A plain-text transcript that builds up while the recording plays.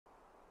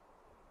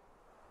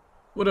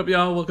What up,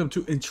 y'all? Welcome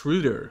to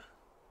Intruder.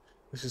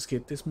 Let's just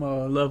get this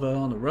more lover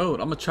on the road.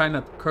 I'm gonna try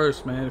not to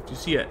curse, man. If you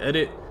see an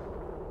edit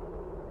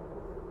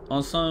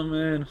on something,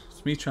 man,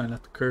 it's me trying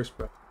not to curse,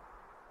 bro.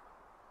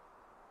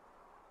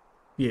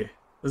 Yeah,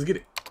 let's get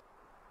it.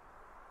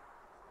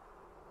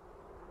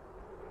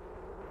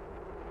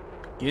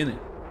 Beginning.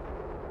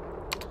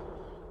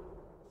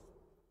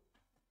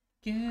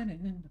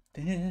 Beginning of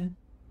then.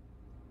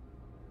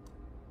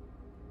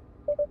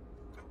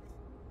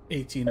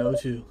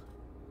 1802.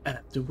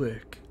 After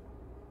work.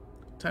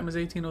 Time is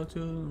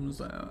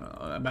 1802.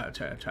 I'm about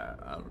to try.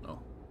 I don't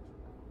know.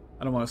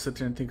 I don't want to sit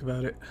there and think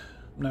about it.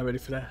 I'm not ready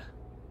for that.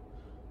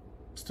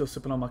 Still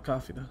sipping on my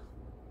coffee though.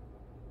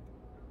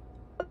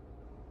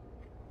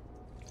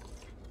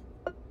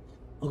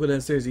 I'll go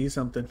downstairs to eat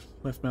something.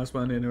 Left mouse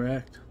button to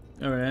interact.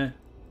 Alright.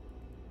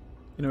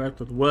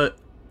 Interact with what?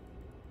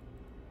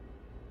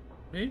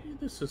 Maybe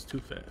this is too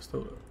fast.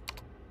 Hold up.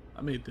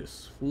 I made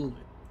this fool.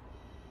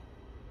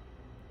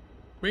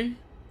 Three?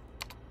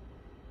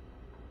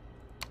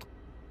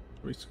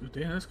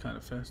 Damn, that's kind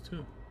of fast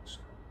too.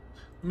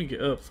 Let me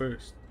get up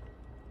first.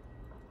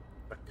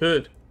 If I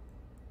could.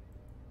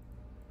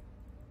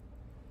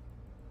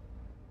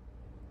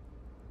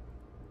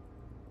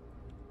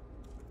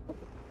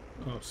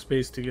 Oh,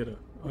 space to get up.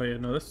 Oh yeah,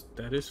 no,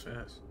 that is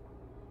fast.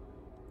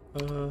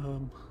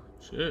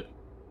 Shit.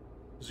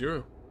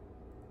 0.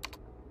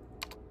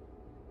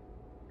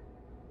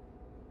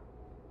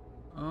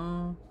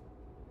 I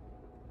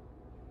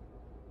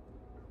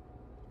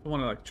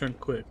want to like turn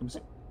quick. Let me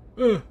see.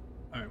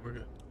 Alright, we're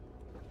good.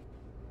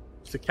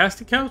 It's the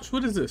casting couch?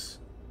 What is this?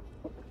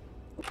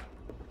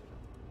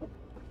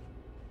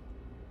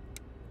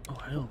 Oh,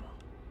 hell no.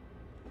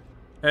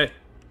 Hey.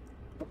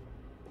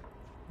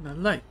 That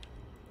light.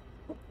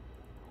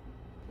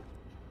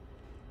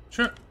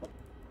 Sure.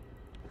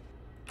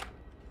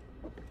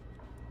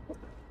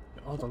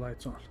 Get all the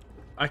lights on.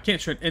 I can't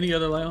turn any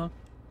other light on.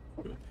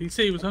 Did he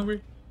say he was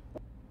hungry?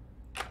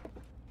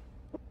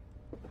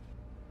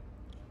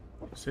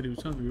 He said he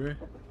was hungry, right?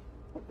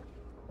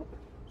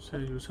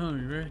 Said he was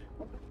hungry, right?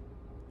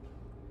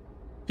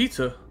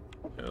 Pizza?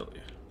 Hell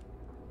yeah.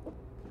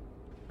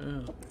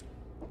 Hell.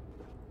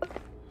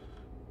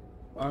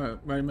 Alright,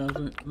 right now,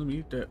 let me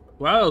eat that.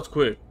 Wow, that was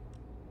quick.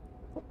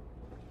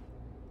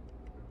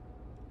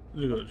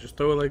 You go, just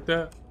throw it like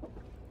that?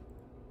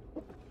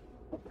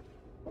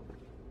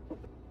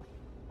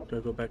 Do I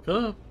go back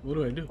up? What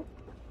do I do?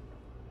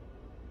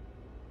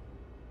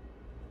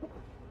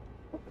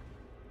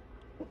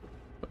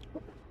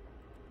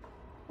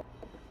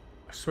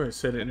 I swear I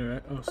said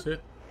interact. Oh,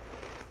 sit.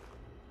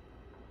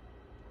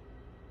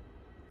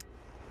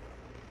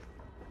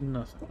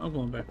 Nothing. I'm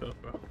going back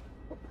up, bro.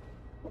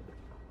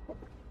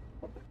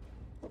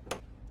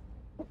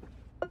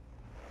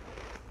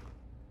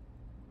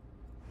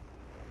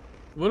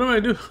 What do I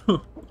do?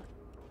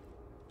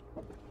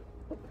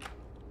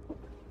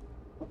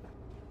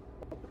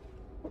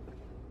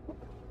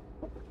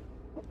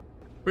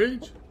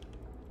 Bridge?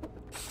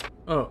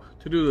 Oh,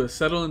 to do the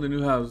settle in the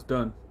new house.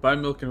 Done. Buy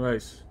milk and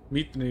rice.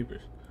 Meet the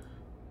neighbors.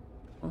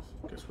 Oh,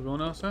 guess we're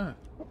going outside.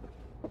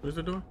 Where's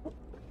the door?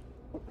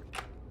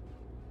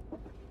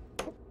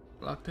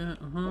 Locked in?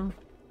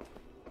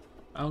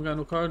 I don't got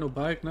no car, no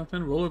bike,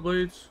 nothing.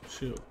 Rollerblades?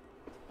 Shoot.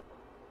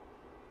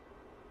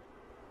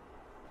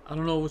 I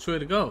don't know which way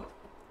to go.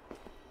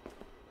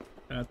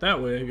 Not that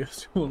way, I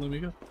guess. You won't let me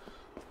go.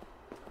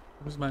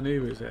 Where's my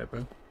neighbors at,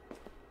 bro? I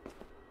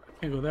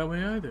can't go that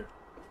way either.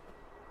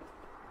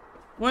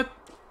 What?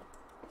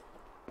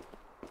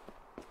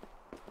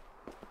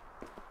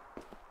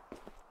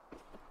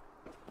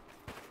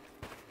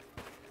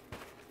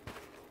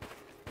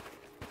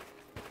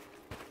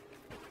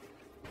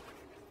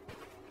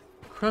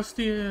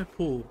 Crusty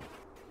pool.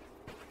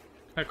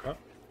 Can I crop?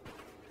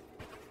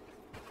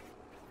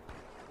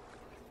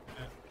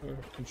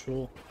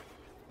 Control.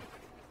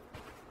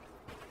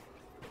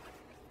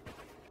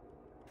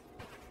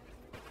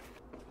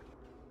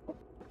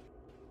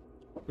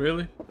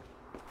 Really?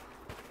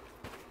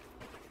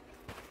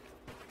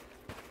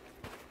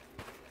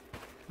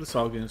 This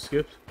all getting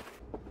skipped.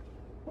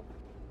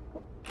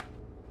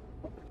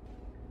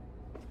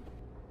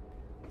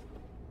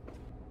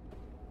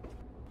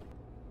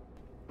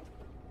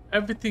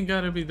 Everything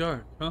gotta be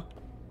dark, huh?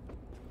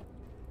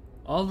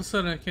 All of a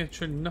sudden I can't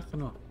turn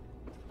nothing on.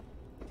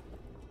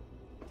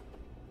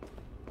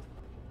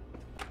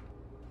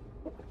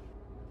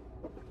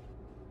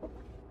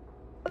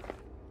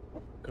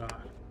 God.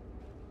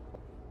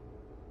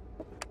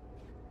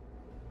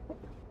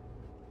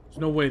 There's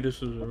no way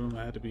this was the room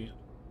I had to be in.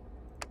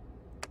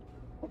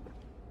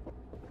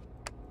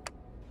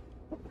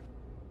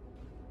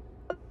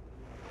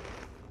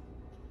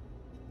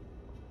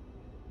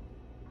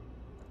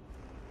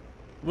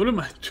 What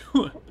am I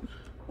doing?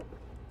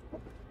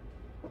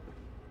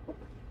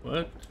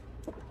 What?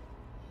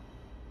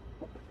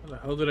 How the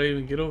hell did I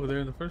even get over there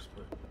in the first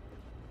place?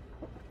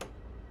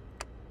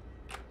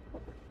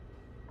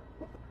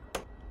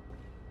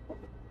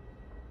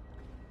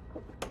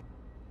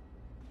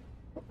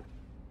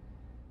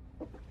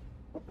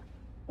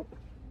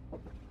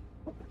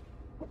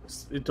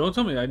 Don't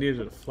tell me I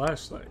needed a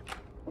flashlight.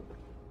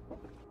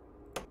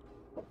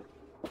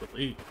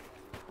 Delete.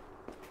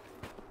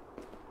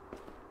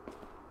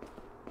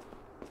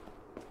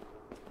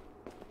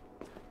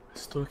 I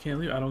still can't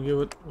leave. I don't get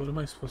what am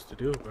I supposed to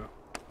do, bro?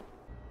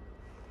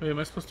 Wait, am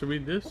I supposed to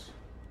read this?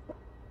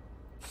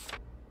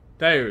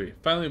 Diary.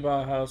 Finally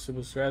bought a house. It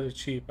was rather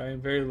cheap. I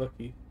am very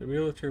lucky. The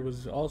realtor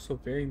was also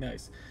very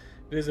nice.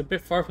 It is a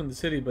bit far from the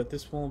city, but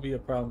this won't be a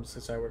problem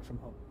since I work from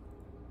home.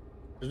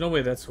 There's no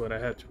way that's what I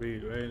had to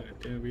read, right?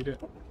 I didn't read it.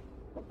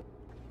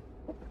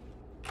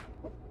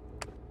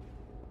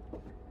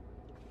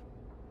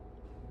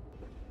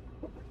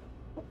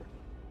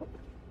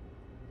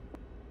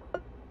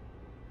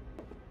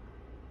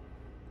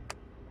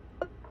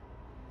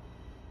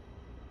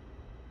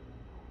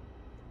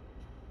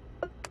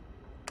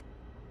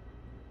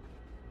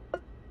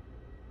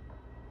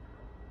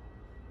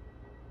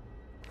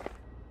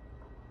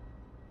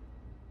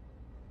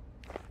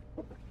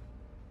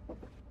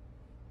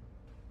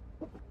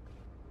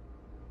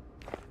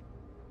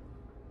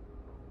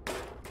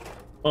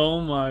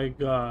 Oh my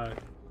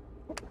god.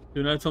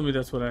 Do not tell me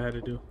that's what I had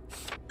to do.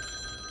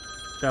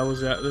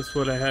 That's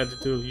what I had to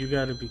do. You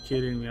gotta be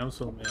kidding me. I'm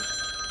so mad.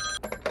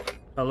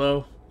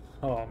 Hello?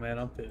 Oh man,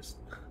 I'm pissed.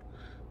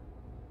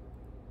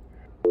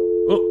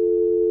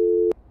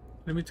 Oh! I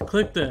didn't mean to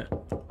click that. Hey,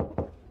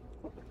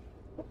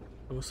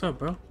 what's up,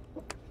 bro?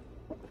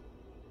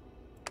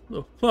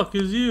 The fuck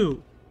is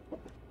you?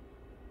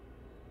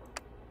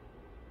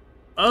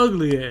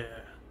 Ugly ass.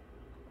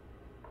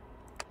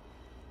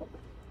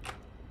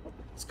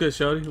 It's good,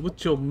 shawty.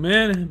 With your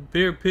man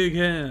bare pig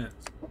hands.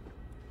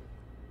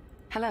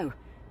 Hello.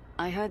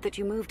 I heard that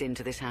you moved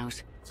into this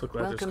house.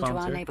 Welcome to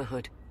our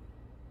neighborhood.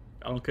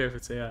 I don't care if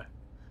it's AI.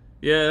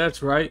 Yeah,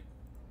 that's right.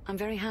 I'm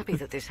very happy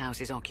that this house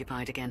is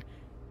occupied again,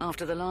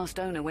 after the last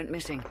owner went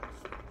missing.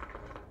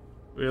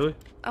 Really?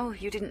 Oh,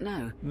 you didn't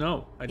know?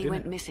 No, I didn't. He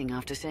went missing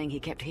after saying he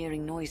kept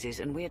hearing noises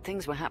and weird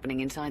things were happening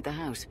inside the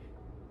house.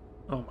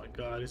 Oh my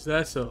god, is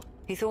that so?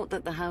 He thought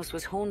that the house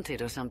was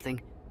haunted or something.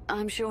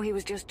 I'm sure he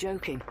was just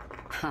joking.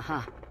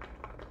 Haha.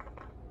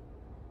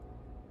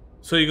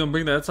 So you're gonna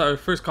bring that? That's our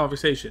first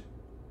conversation.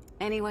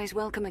 Anyways,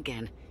 welcome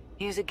again.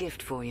 Here's a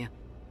gift for you.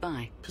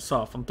 Bye. Piss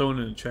off, I'm throwing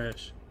it in the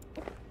trash.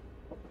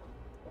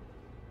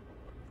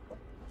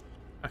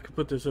 I could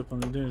put this up on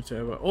the dinner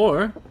table,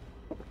 or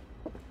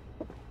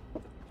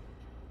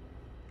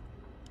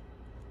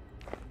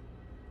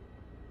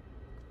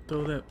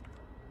throw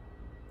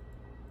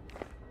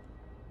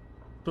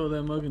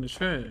that mug in the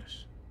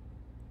trash.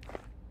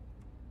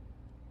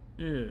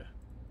 Yeah.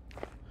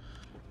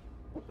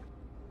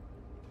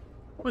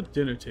 What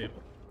dinner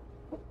table?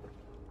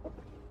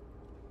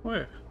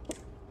 Where?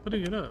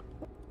 Putting it up.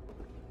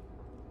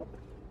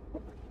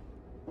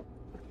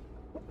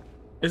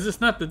 Is this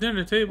not the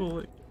dinner table?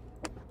 Like,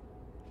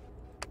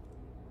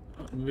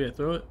 oh, maybe I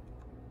throw it.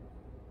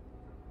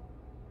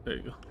 There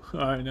you go.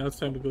 All right, now it's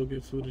time to go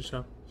get food and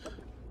shop.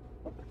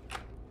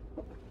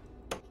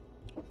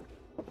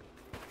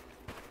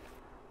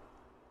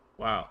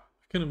 Wow,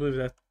 I couldn't believe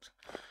that.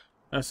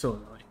 That's so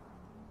annoying.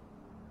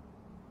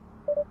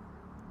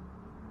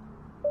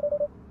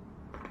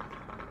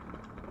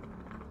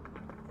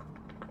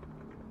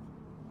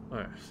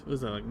 Alright, what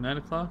is that, like 9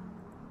 o'clock?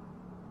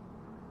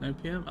 9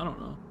 p.m.? I don't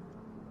know.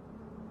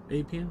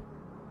 8 p.m.?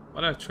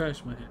 Why did I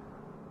trash my hand?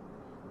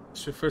 I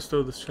should first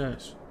throw this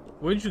trash.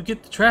 Where did you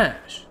get the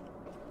trash?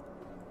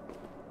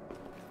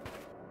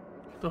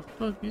 What the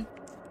fuck? You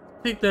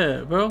take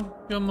that, bro.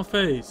 Get on my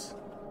face.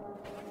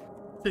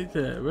 Take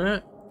that,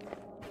 right?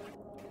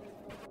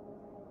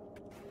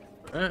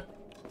 Right.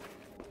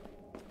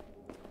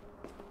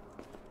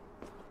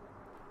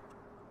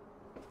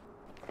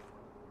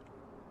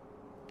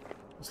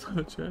 It's not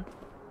a trash.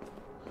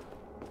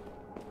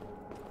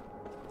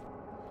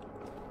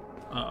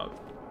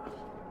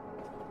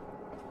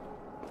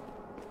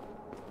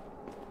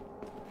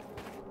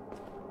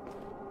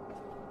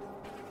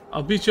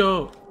 I'll beat you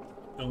up.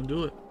 Don't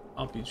do it.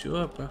 I'll beat you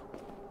up, bro.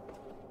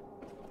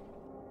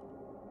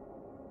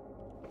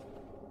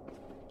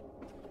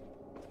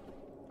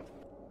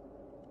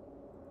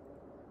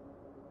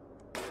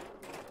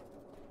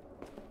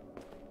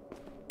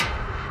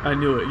 I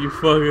knew it. You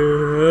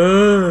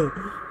fucking.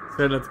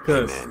 Try not to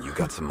cuss. Hey man, you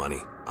got some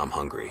money. I'm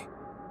hungry.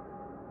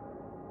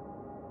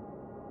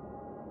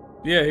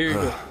 Yeah, here you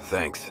go.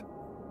 Thanks.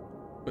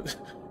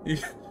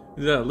 Is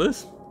that a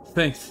list?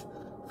 Thanks.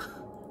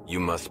 You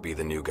must be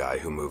the new guy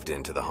who moved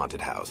into the haunted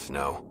house,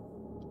 no?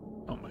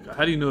 Oh my god,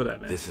 how do you know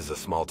that, man? This is a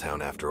small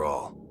town after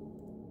all.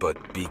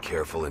 But be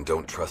careful and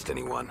don't trust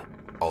anyone.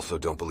 Also,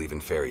 don't believe in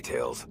fairy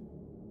tales.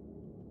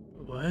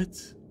 What?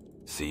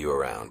 See you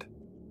around.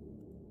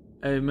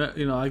 Hey, man,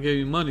 you know, I gave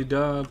you money,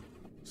 dog.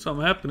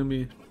 Something happened to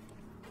me.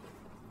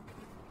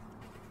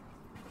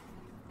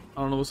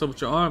 I don't know what's up with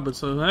your arm, but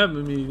something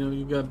happened to me. You know,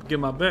 you gotta get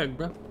my back,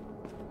 bro.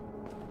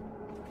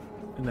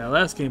 In that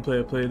last gameplay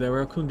I played, that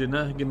raccoon did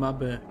not get my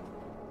back.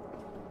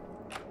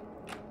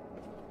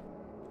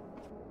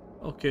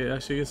 Okay, I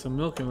should get some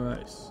milk and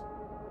rice.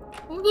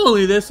 I'm gonna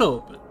leave this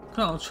open. I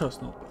don't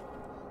trust nobody.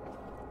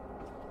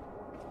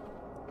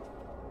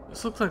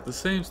 This looks like the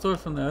same store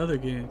from the other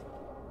game.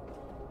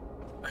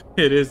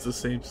 It is the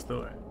same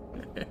store.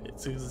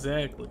 It's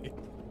exactly.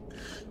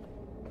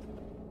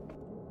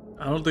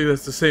 I don't think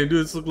that's the same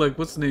dude. This look like,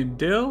 what's his name?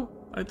 Dale,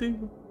 I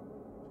think?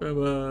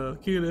 From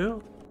King of the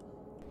Hill?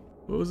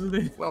 What was his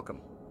name?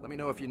 Welcome. Let me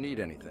know if you need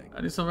anything.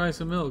 I need some rice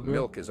and milk, bro.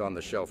 Milk is on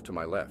the shelf to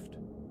my left. Okay.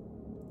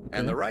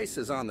 And the rice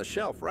is on the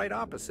shelf right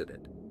opposite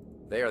it.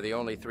 They are the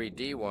only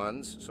 3D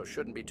ones, so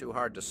shouldn't be too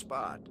hard to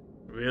spot.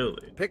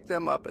 Really? Pick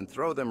them up and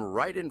throw them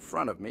right in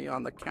front of me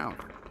on the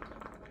counter.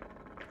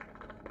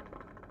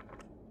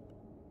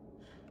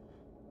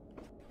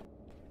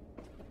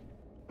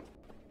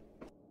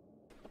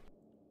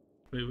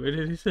 Wait, where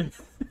did he say?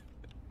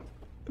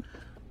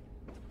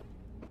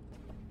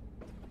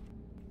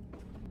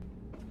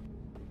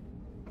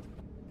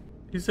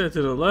 He said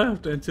to the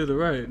left and to the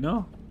right,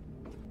 no?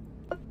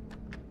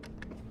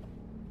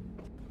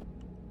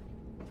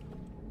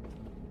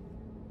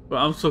 But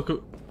I'm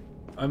so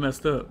I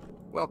messed up.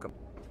 Welcome.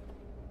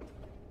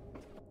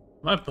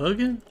 Am I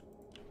bugging?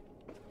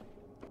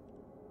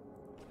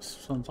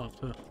 Something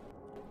popped up.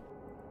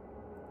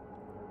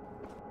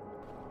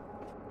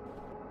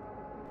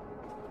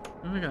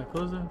 Maybe I gotta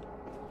close it.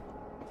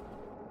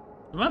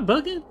 Am I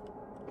bugging?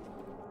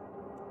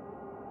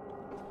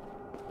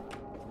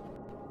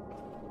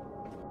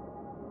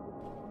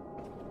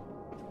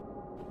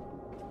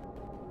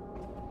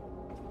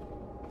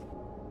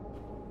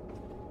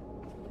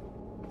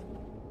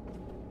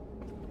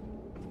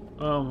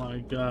 Oh my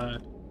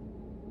god.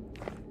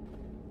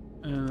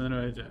 And then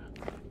right there.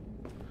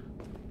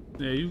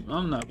 Yeah,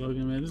 I'm not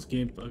bugging, man. This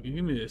game's bugging.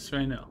 Give me this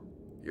right now.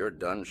 You're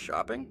done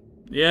shopping?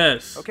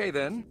 Yes. Okay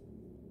then.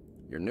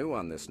 You're new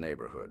on this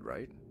neighborhood,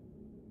 right?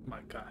 My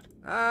god.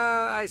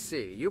 Ah, I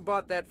see. You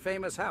bought that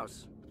famous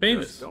house.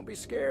 Famous? Just don't be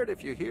scared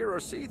if you hear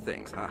or see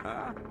things,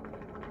 haha.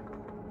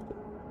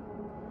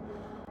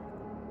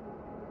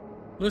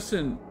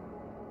 Listen.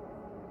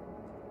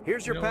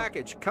 Here's your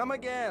package. Come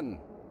again.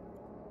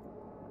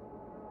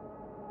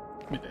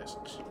 Give me this.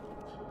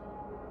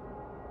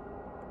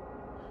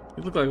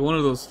 You look like one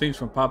of those things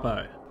from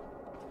Popeye.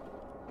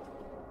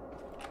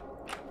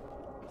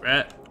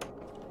 Rat.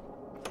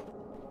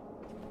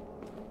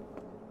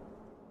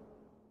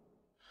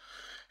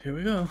 Here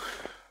we go.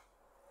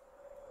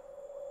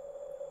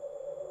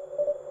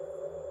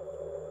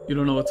 You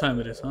don't know what time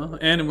it is, huh?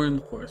 And we're in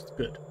the forest.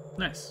 Good.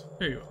 Nice.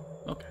 There you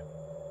go. Okay.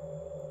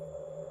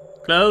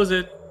 Close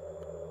it.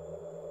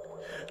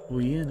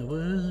 We in the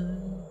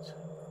woods.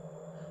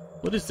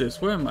 What is this?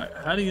 Where am I?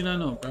 How do you not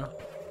know, bro?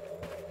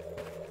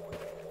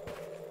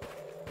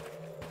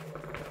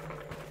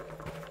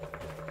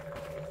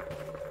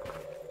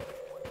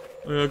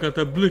 Oh, I got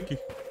that blicky.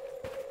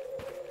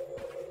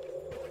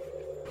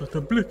 Got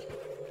that blicky.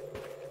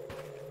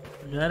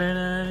 Got a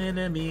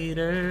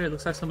 9mm.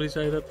 Looks like somebody's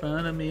right up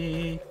front of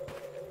me.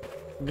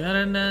 Got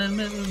a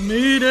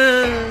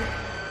 9mm.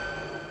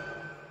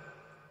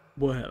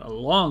 Boy had a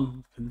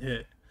long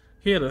hit.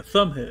 He had a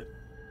thumb hit.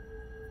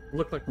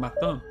 Looked like my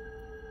thumb.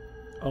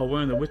 Oh,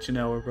 we're in the witching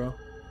hour, bro.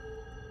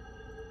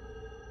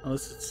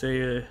 Let's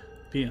say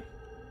PM.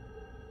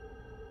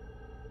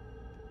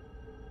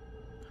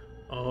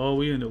 Oh,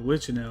 we in the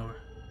witching hour.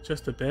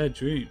 Just a bad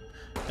dream.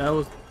 That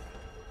was.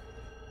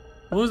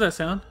 What was that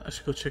sound? I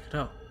should go check it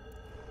out.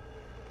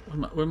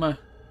 Where am I?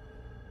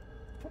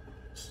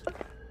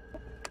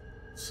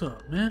 What's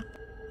up, man?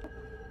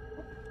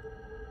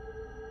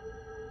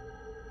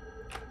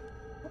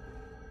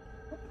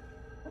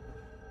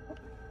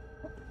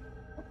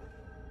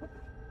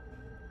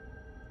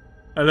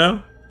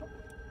 Hello?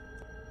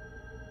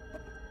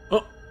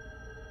 Oh!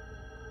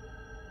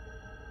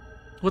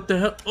 What the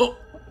hell? Oh!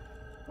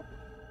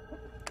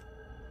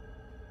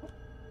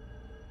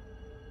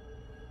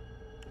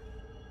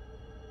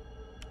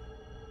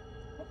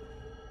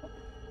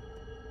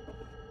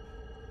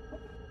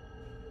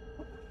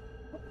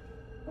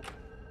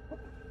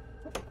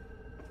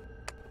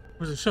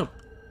 Where's the shop?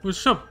 Where's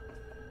the shop?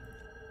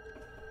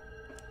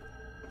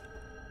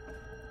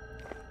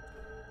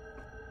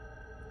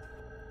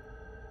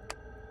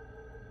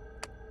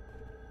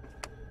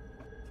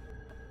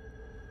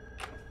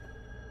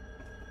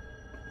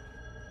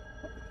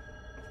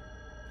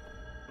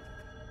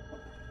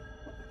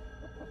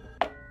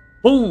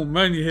 Boom!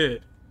 Right in your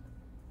head.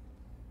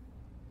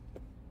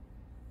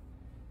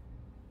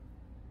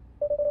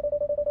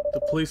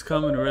 The police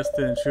come and arrest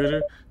the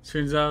intruder.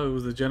 Turns out it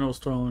was the general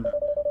store owner.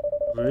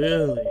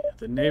 Really?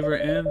 The neighbor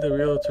and the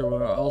realtor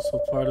were also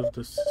part of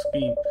the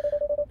scheme.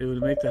 They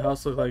would make the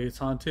house look like it's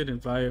haunted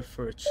and buy it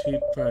for a cheap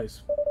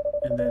price,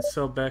 and then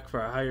sell back for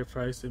a higher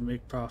price and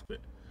make profit.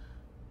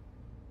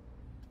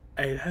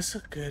 Hey, that's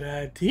a good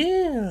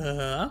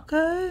idea.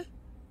 Okay.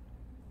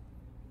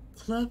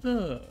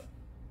 Clever.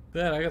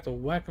 That I got to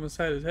whack him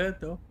inside his head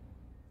though.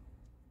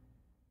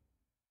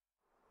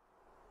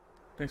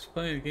 Thanks for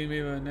playing the game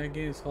made by Night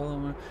Games.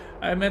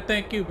 Alright, man,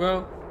 thank you,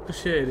 bro.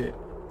 Appreciate it.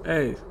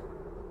 Hey.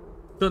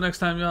 Till next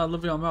time, y'all.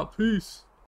 Love y'all. I'm out. Peace.